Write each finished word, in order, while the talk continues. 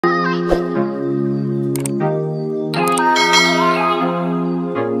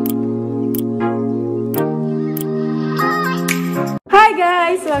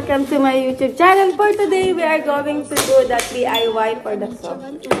welcome to my YouTube channel. For today, we are going to do the DIY for the soap.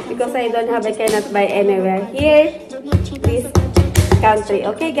 Because I don't have, I cannot buy anywhere here, this country.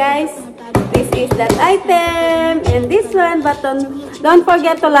 Okay guys, this is that item and this one, but don't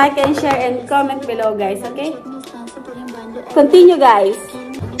forget to like and share and comment below guys, okay? Continue guys.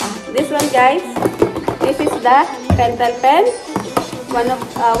 This one guys, this is the pentel pen,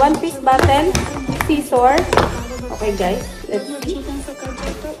 one piece button, scissor. Okay guys, let's see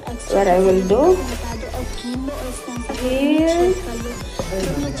what I will do here.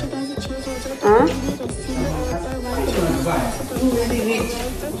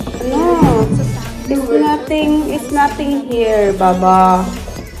 No, it's nothing here, Baba.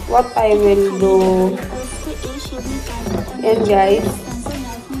 What I will do. And guys,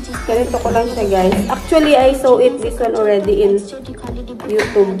 ganito ko lang siya guys. Actually, I saw this one already in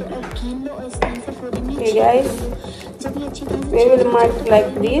YouTube. Okay guys, we will mark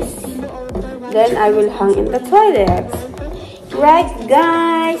like this. Then I will hang in the toilet. Right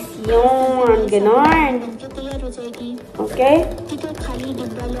guys, yun, ganon. Okay.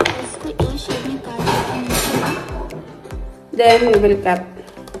 Then we will cut.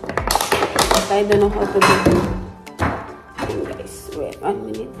 I don't know how to do it. Guys, wait 1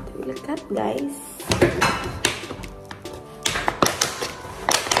 minute. We will cut guys.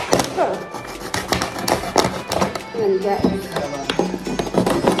 And guys.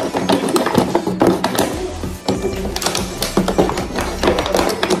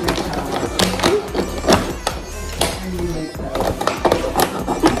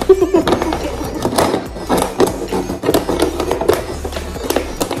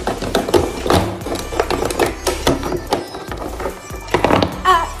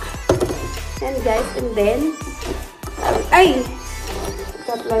 Guys, and then I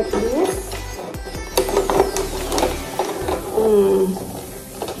cut like this.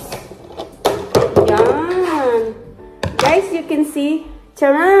 Yan. Guys, you can see,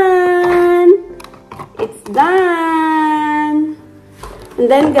 charan! It's done. And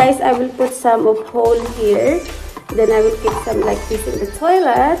then guys, I will put some of hole here. Then I will keep some like this in the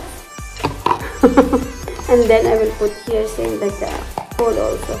toilet. And then I will put here same like that hole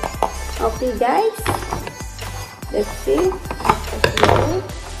also. Okay guys, let's see.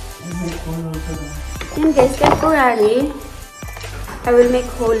 And guys, temporary, I will make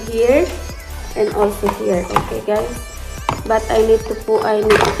hole here and also here. Okay guys, but I need to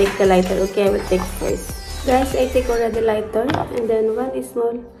take the lighter. Okay, I will take first. Guys, I take already lighter and then one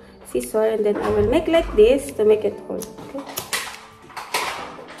small scissor and then I will make like this to make it hole. Okay.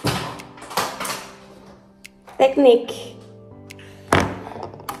 Technique.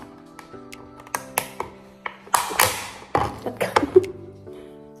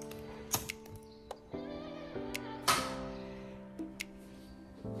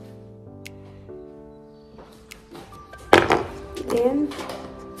 Then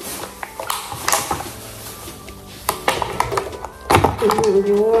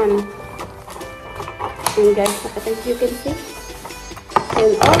yun. And guys, as you can see,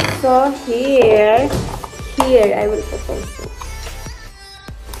 and also here I will put also.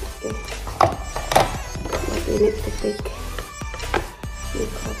 Okay, but we need to take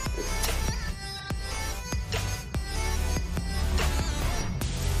makeup.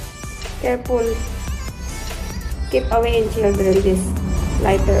 Careful. Keep away in children this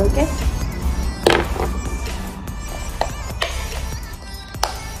lighter, okay?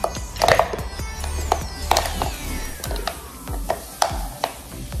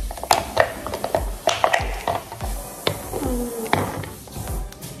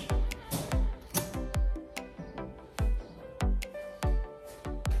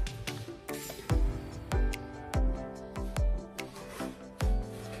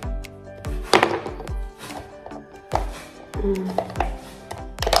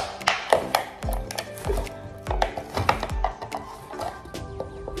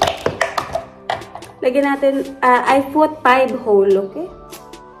 Lagyan natin, I put 5 hole, okay?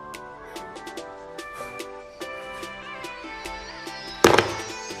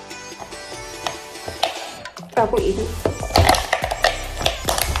 Ako ini.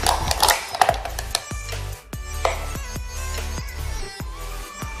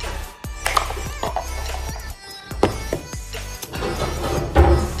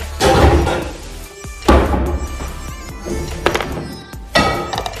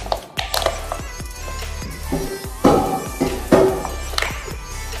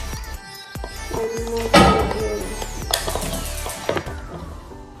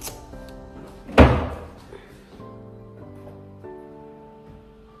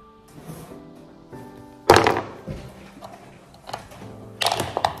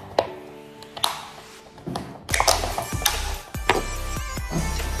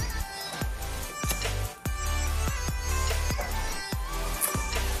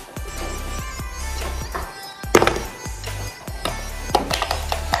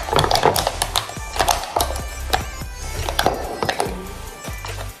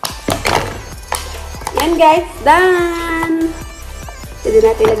 And guys, done! Pwede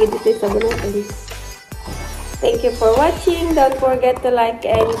natin lagay dito yung sabon natin. Thank you for watching. Don't forget to like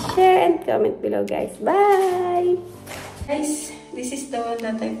and share and comment below, guys. Bye! Guys, this is the one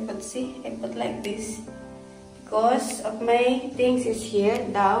that I put. See, I put like this. Because of my things is here,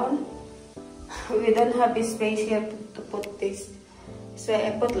 down. We don't have a space here to put this. So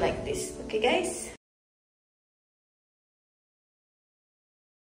I put like this. Okay, guys?